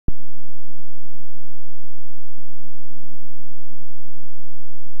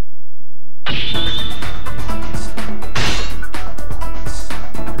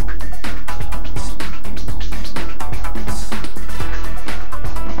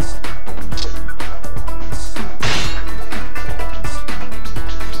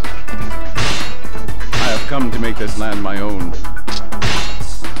Come to make this land my own.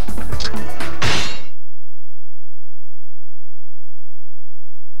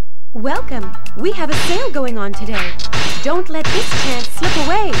 Welcome. We have a sale going on today. Don't let this chance slip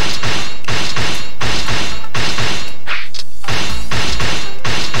away.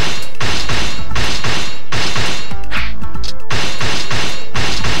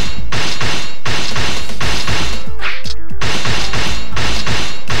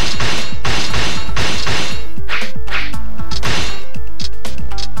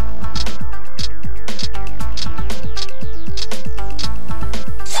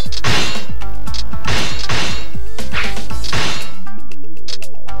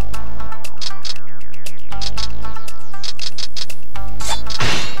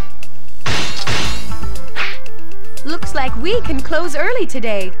 Looks like we can close early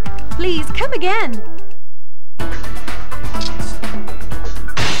today. Please come again.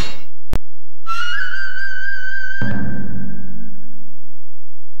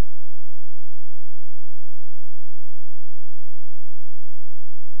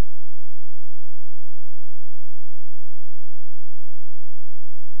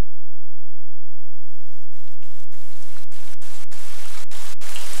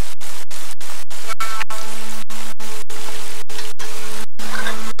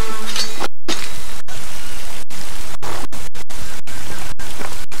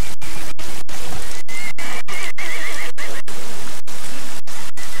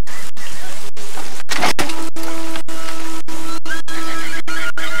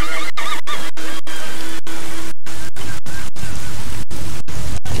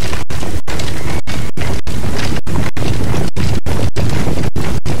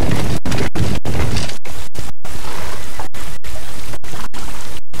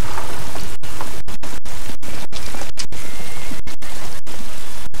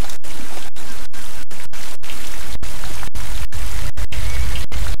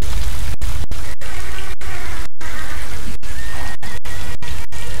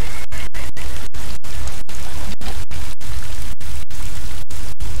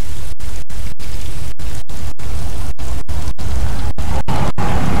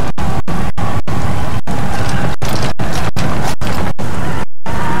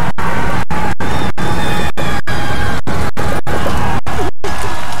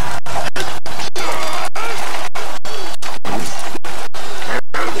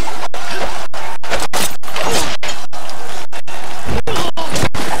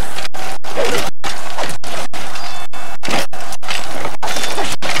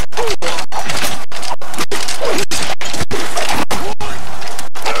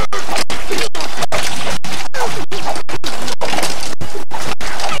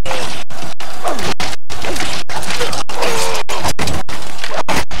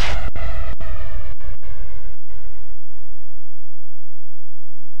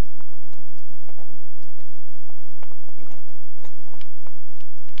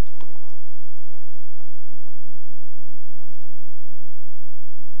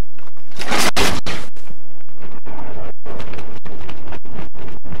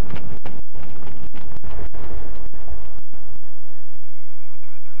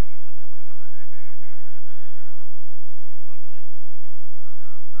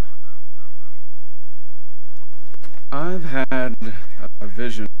 I've had a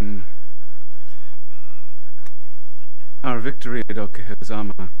vision. Our victory at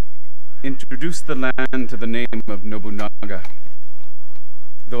Okehazama introduced the land to the name of Nobunaga,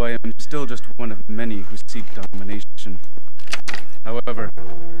 though I am still just one of many who seek domination. However,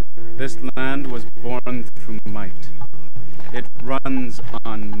 this land was born through might. It runs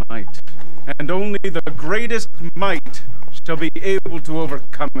on might, and only the greatest might shall be able to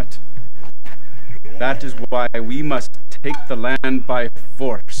overcome it. That is why we must take the land by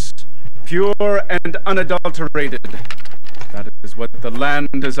force, pure and unadulterated. That is what the land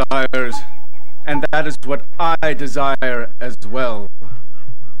desires, and that is what I desire as well.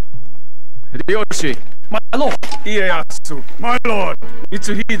 Hideyoshi, my lord. Ieyasu, My lord.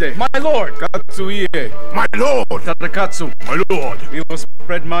 Mitsuhide, My lord. Katsuie, My lord. Tadakatsu. My lord. We will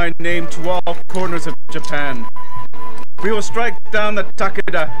spread my name to all corners of Japan. We will strike down the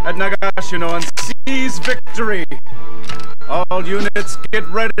Takeda at Nagashino and seize victory. All units, get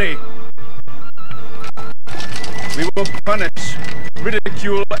ready. We will punish,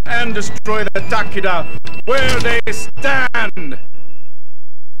 ridicule, and destroy the Takeda where they stand.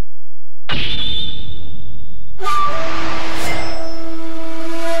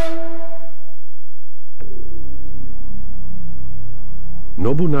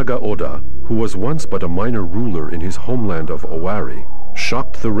 Nobunaga Oda, who was once but a minor ruler in his homeland of Owari,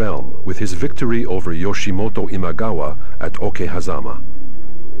 shocked the realm with his victory over Yoshimoto Imagawa at Okehazama.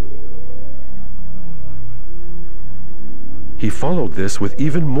 He followed this with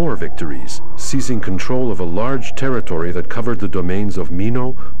even more victories, seizing control of a large territory that covered the domains of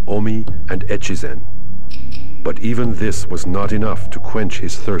Mino, Omi, and Echizen. But even this was not enough to quench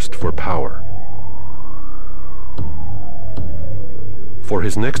his thirst for power. For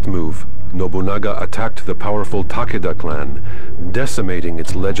his next move, Nobunaga attacked the powerful Takeda clan, decimating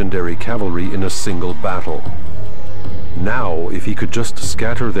its legendary cavalry in a single battle. Now, if he could just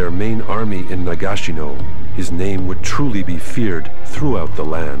scatter their main army in Nagashino, his name would truly be feared throughout the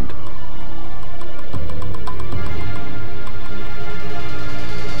land.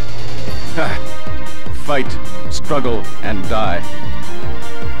 Fight, struggle, and die.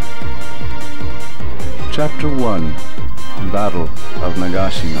 Chapter 1. Battle of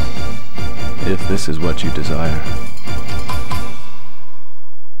Nagashino, if this is what you desire.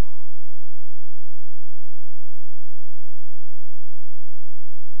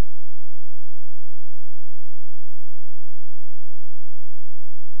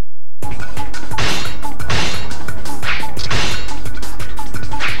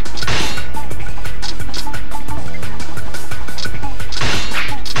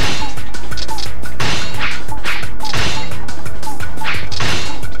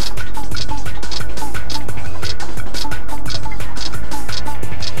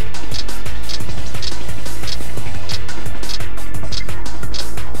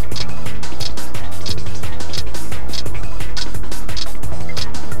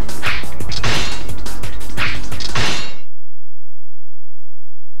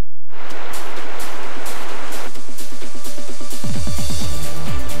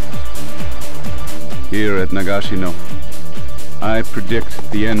 Here at Nagashino, I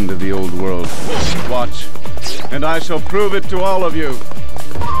predict the end of the old world. Watch, and I shall prove it to all of you.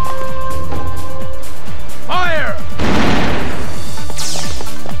 Fire!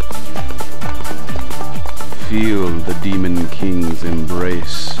 Feel the Demon King's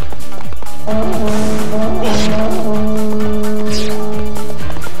embrace.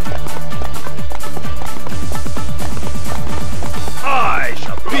 I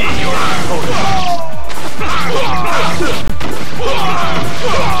shall be your opponent.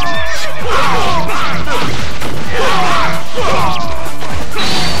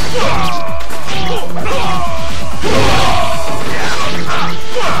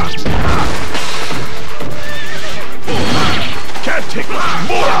 Can't take much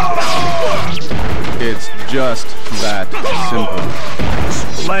more. It's just that simple.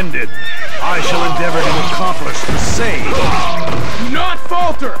 Splendid. I shall endeavor to accomplish the same. Do not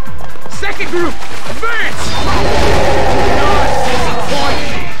falter! Second group, advance! Do not disappoint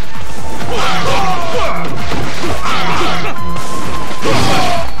me!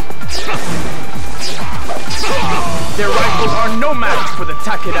 Their rifles are no match for the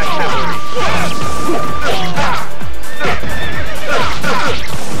Takeda cavalry.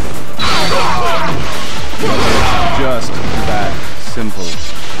 Just that simple.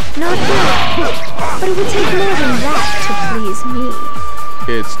 Not bad, but it would take more than that to please me.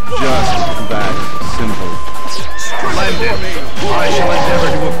 It's just that simple. Splendid. I shall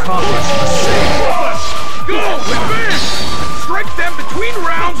endeavor to accomplish the same. Go! Advance! Strike them between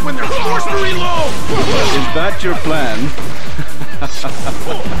rounds when they're forced to reload! Is that your plan?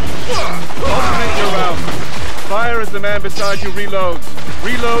 Alternate your rounds. Fire as the man beside you reloads.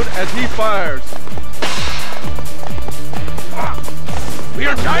 Reload as he fires. We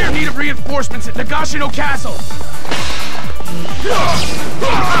are in dire need of reinforcements at Nagashino Castle!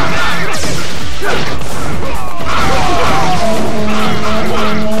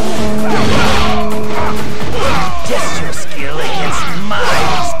 Test your skill against my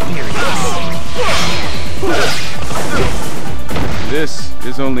experience. This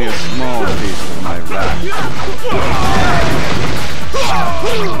is only a small piece of my wrath.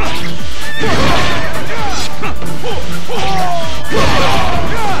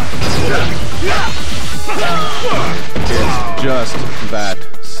 It's just that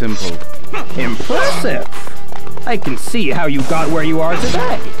simple. Impressive! I can see how you got where you are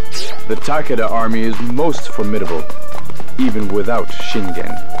today. The Takeda army is most formidable, even without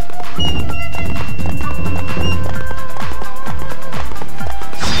Shingen.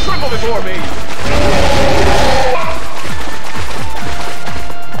 Tremble before me!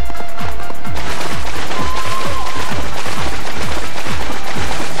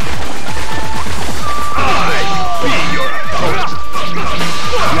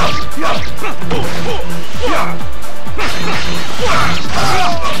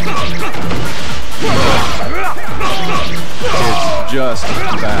 just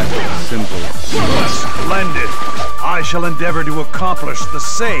that simple. Splendid! I shall endeavor to accomplish the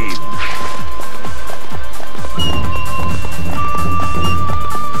same.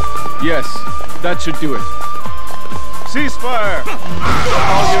 Yes, that should do it. Ceasefire!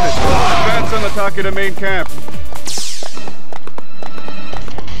 All units, advance on the Takeda main camp.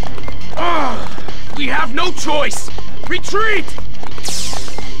 We have no choice! Retreat!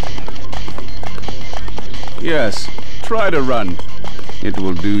 Yes, try to run. It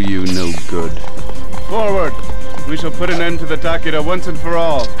will do you no good. Forward! We shall put an end to the Takeda once and for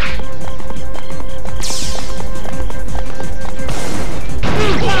all.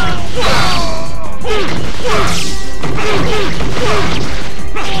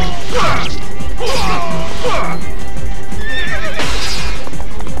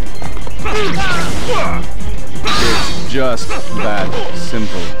 It's just that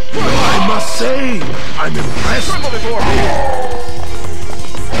simple. I must say, I'm impressed.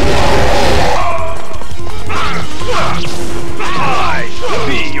 I shall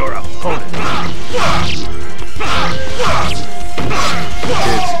be your opponent.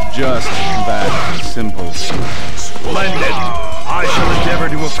 It's just that simple. Splendid! I shall endeavor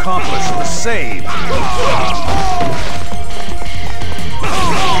to accomplish the same.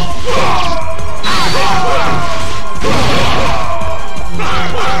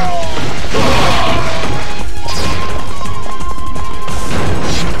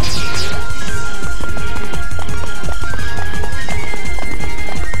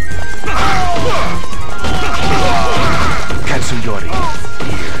 Katsuyori,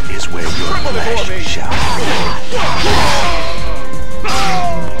 here is where your flesh shall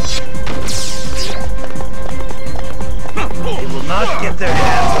They will not get their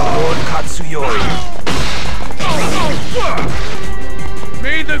hands on Lord Katsuyori.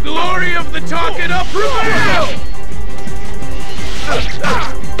 May the glory of the Takeda prevail!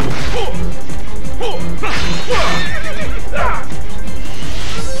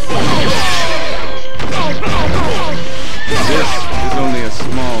 This is only a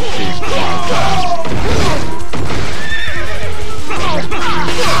small taste of my wrath.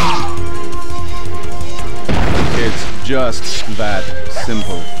 It's just that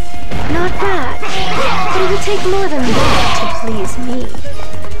simple. Not that. But it would take more than that to please me.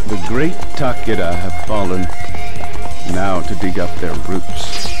 The great Takeda have fallen. Now to dig up their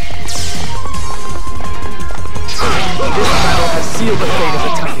roots. This battle has sealed the fate of the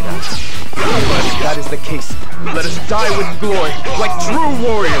Takeda. If that is the case, let us die with glory, like true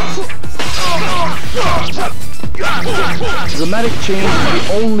warriors! Dramatic change is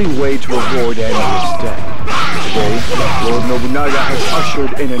the only way to avoid endless death. Today, Lord Nobunaga has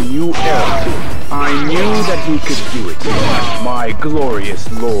ushered in a new era. I knew that he could do it. My glorious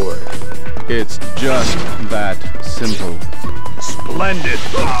lord. It's just that simple. Splendid!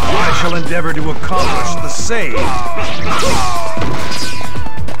 I shall endeavor to accomplish the same.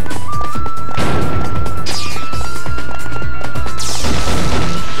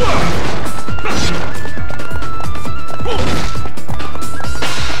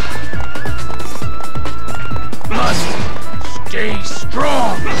 Must stay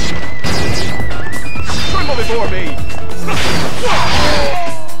strong! Tremble before me!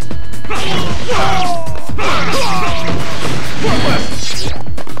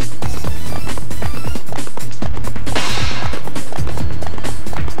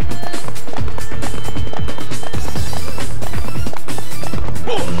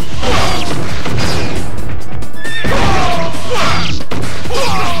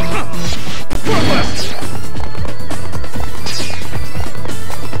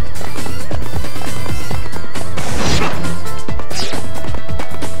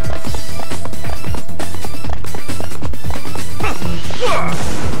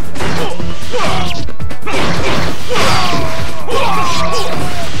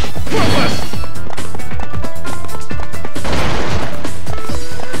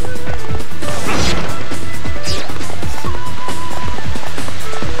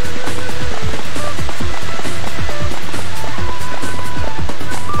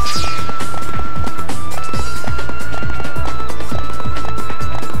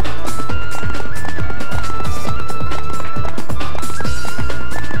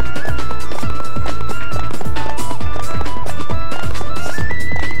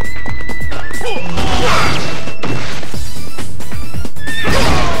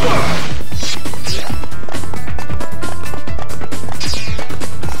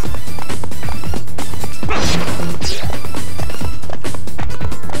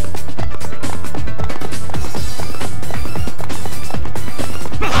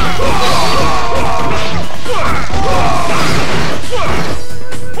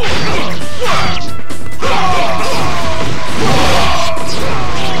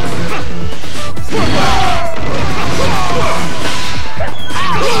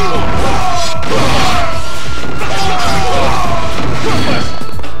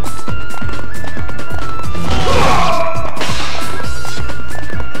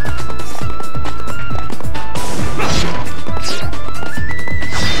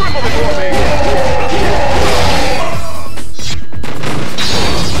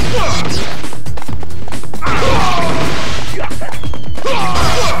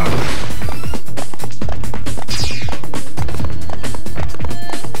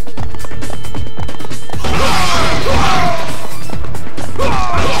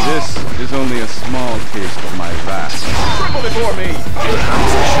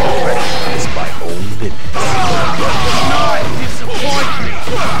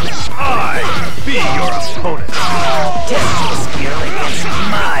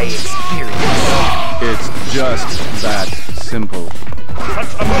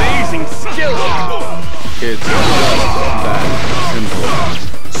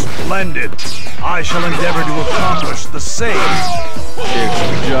 Splendid! I shall endeavor to accomplish the same. It's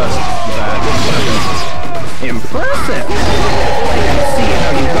just that Impressive! I can see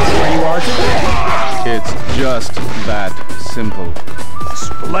how you got where you are today. It's just that simple.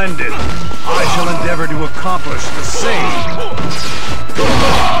 Splendid! I shall endeavor to accomplish the same.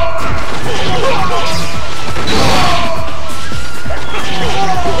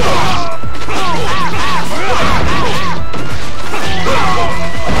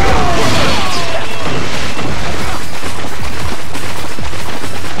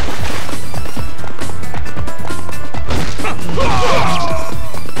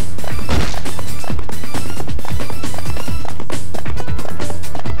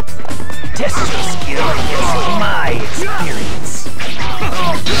 Test your skill against my experience.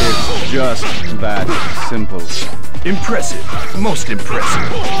 It's just that simple. Impressive. Most impressive.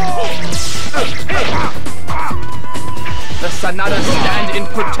 The Sanada stand in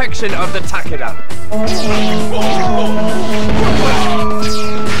protection of the Takeda.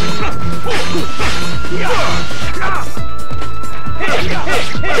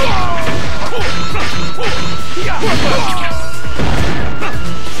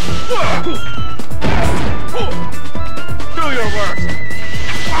 Do your worst!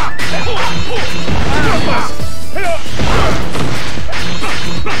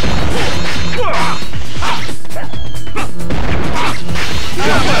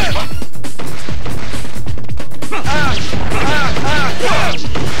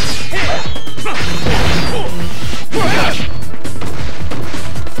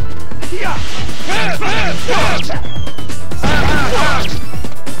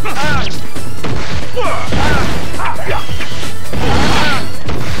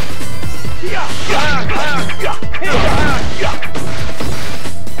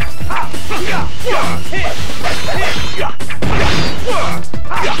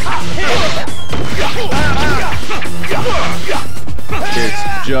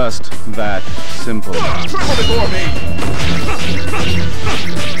 It's just that simple. Triple before me!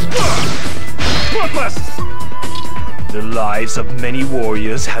 Ruthless! The lives of many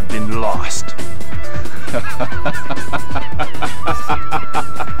warriors have been lost.